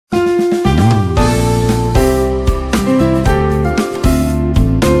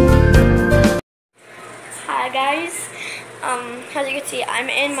I'm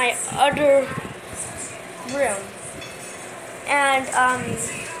in my other room, and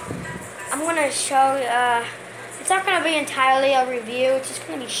I'm gonna show. It's not gonna be entirely a review. It's just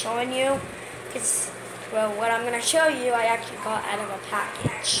gonna be showing you. Well, what I'm gonna show you, I actually got out of a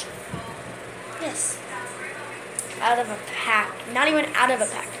package. Yes, out of a pack. Not even out of a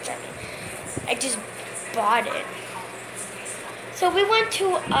package. I just bought it. So we went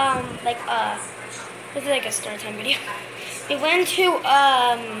to this is like a story time video. We went to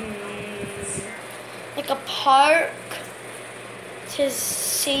like a park to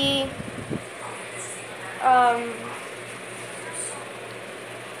see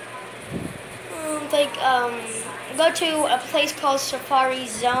go to a place called Safari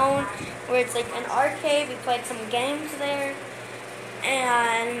Zone where it's like an arcade. We played some games there,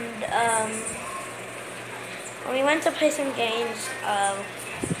 and when we went to play some games,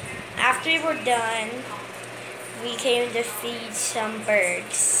 after we were done, we came to feed some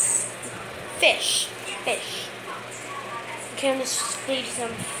birds. Fish. We came to feed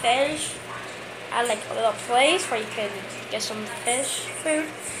some fish at like a little place where you could get some fish food,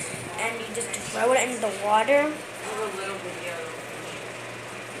 and you just throw it in the water.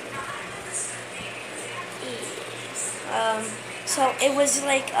 So it was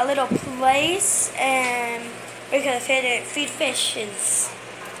like a little place, and we could feed fishes.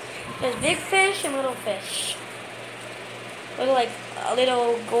 There's big fish and little fish. Like a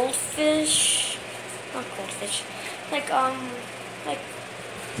little goldfish, not goldfish. Like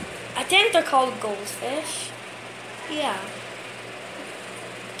I think they're called goldfish. Yeah.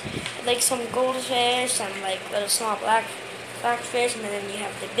 Like some goldfish and like little small black fish, and then you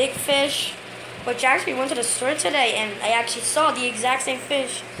have the big fish. Which I actually went to the store today, and I actually saw the exact same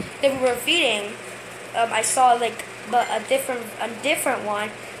fish that we were feeding. I saw like a different one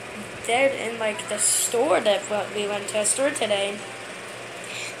dead in like the store that we went to a store today.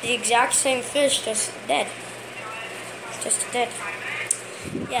 The exact same fish, just dead.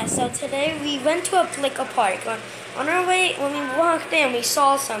 Yeah. So today we went to a park. On our way, when we walked in, we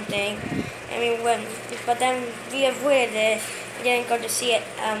saw something, and we went, but then we avoided it. We didn't go to see it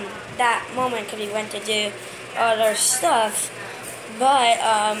that moment because we went to do other stuff. But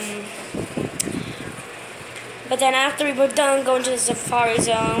then after we were done going to the Safari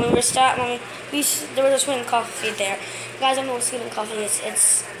Zone, there was a sweet coffee there. You guys don't know what sweet coffee is.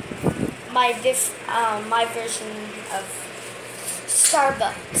 It's my version of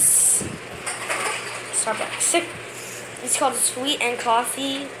Starbucks. It's called Sweet and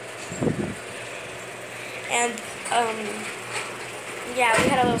Coffee. And yeah, we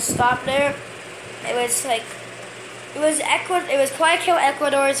had a little stop there. It was Guayaquil,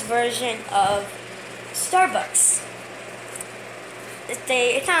 Ecuador's version of Starbucks.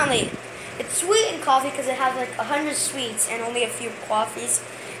 It's sweet and coffee because it has like 100 sweets and only a few coffees.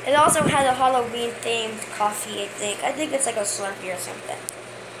 It also has a Halloween themed coffee, I think. I think it's like a Slurpee or something.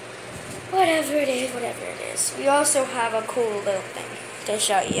 Whatever it is. We also have a cool little thing to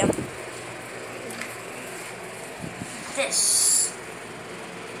show you. This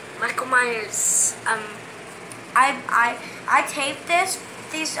Michael Myers. I taped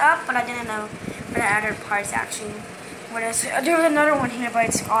these up, but I didn't know where the other parts actually. There was another one here, but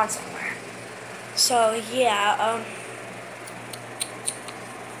it's gone somewhere. So yeah.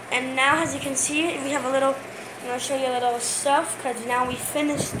 And now, as you can see, we have a little. I'm gonna show you a little stuff because now we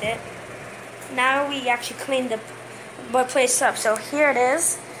finished it. Now we actually cleaned the place up. So here it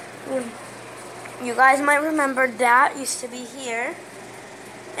is. You guys might remember that used to be here,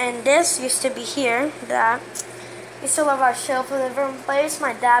 and this used to be here. That we still have our shelf in the living room place.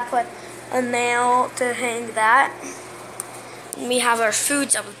 My dad put a nail to hang that. And we have our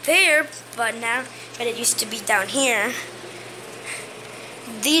foods up there, but it used to be down here.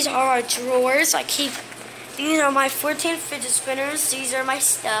 These are our drawers. These are my 14 fidget spinners. These are my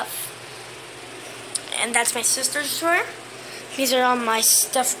stuff. And that's my sister's drawer. These are all my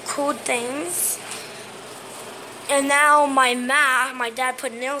stuffed cool things. And now my dad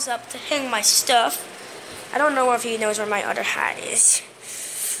put nails up to hang my stuff. I don't know if he knows where my other hat is.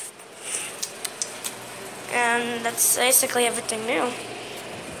 And that's basically everything new.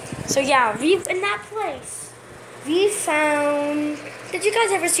 So yeah, in that place, we found. Did you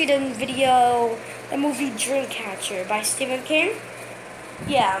guys ever see the movie Dreamcatcher by Stephen King?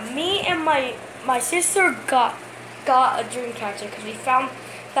 Yeah, me and my sister got a Dreamcatcher because we found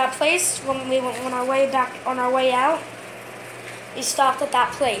that place when we went on our way out. We stopped at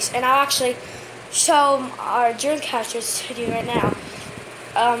that place, and I'll actually show our Dreamcatchers to you right now.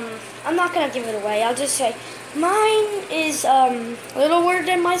 I'm not gonna give it away. I'll just say mine is littler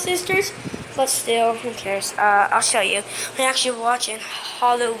than my sister's, But still, who cares? I'll show you. I'm actually watching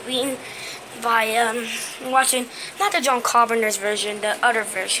Halloween by, watching, not the John Carpenter's version, the other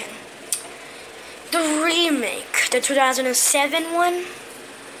version. The remake, the 2007 one.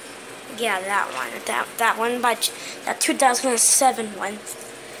 Yeah, that one. That one by, that 2007 one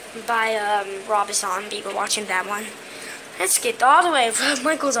by, Rob Zombie. We're watching that one. Let's get all the way.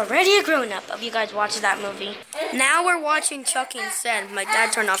 Michael's already a grown-up. Hope you guys watch that movie. Now we're watching Chucky instead. My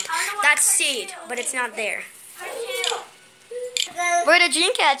dad turned off. That's Seed, but it's not there. We're the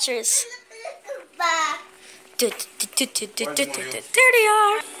Dreamcatchers. There they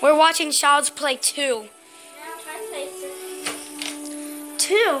are. We're watching Child's Play 2.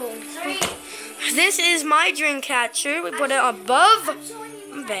 2. This is my Dreamcatcher. We put it above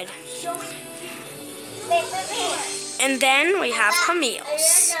the bed. And then we have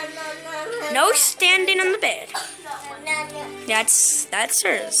Camille's. No standing on the bed. That's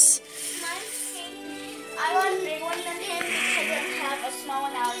hers. I want a big one than him because I have a small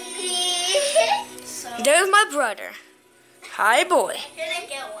one out. There's my brother. Hi, boy. He didn't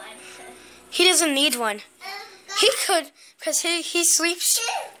get one. He doesn't need one. He could, because he sleeps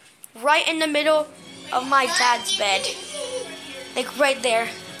right in the middle of my dad's bed. Like right there.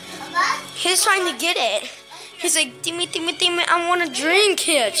 He's trying to get it. He's like, Timmy, I want a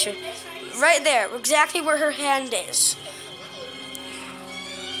Dreamcatcher. Right there, exactly where her hand is.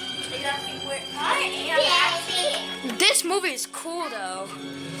 This movie is cool though.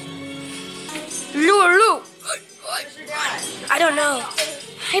 Lou. I don't know.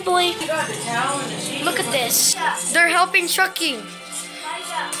 Hey boy. Look at this. They're helping Chucky.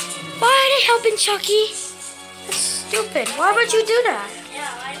 Why are they helping Chucky? That's stupid. Why would you do that?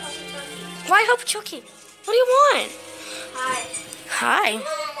 Why help Chucky? What do you want? Hi.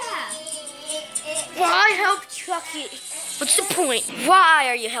 Why help Chucky? What's the point? Why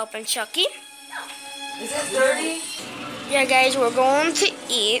are you helping Chucky? Is it dirty? Yeah, guys, we're going to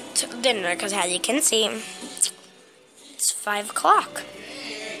eat dinner because, as you can see, it's 5 o'clock.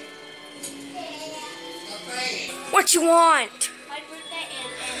 What you want? My birthday in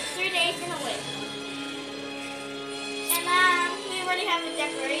 3 days in a week. And we already have the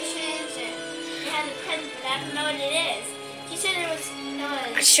decorations and we have the present, but I don't know what it is. She said it was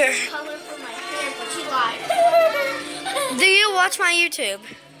Sure. color for my hair, but she lied. Do you watch my YouTube?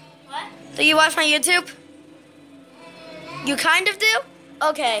 What? Do you watch my YouTube? You kind of do?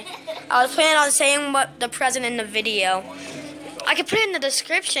 Okay. I was planning on saying what the present in the video. I could put it in the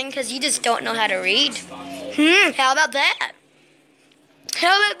description because you just don't know how to read. How about that?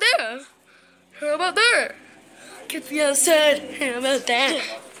 How about that? How about that? Get me outside. How about that?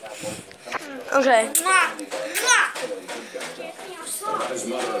 Okay.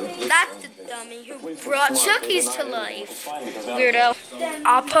 That's the dummy who brought Chucky's to life. Weirdo.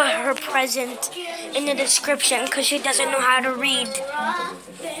 I'll put her present in the description because she doesn't know how to read.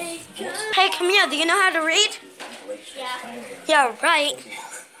 Hey, Camille, do you know how to read? Yeah. Yeah, right.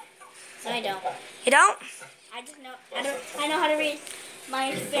 No, I don't. You don't? I just know. I know how to read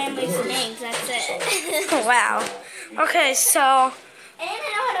my family's names. That's it. Oh, wow. Okay, so. And I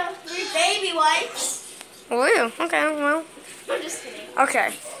know how to read baby wipes. Woo. Okay, well. I'm just kidding.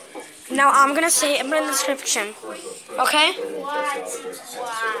 Okay. Now I'm gonna say it in the description. Okay? What?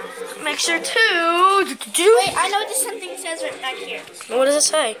 Make sure to. Wait, I know what this something says right back here. What does it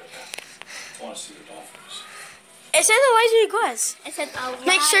say? It says a lazy request. It says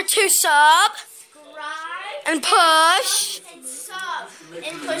Make sure to sub subscribe and push. and sub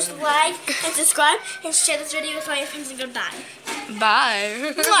and push like and subscribe and share this video with all your friends and goodbye.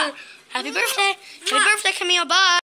 Bye. Happy birthday. Happy birthday, Camille. Bye.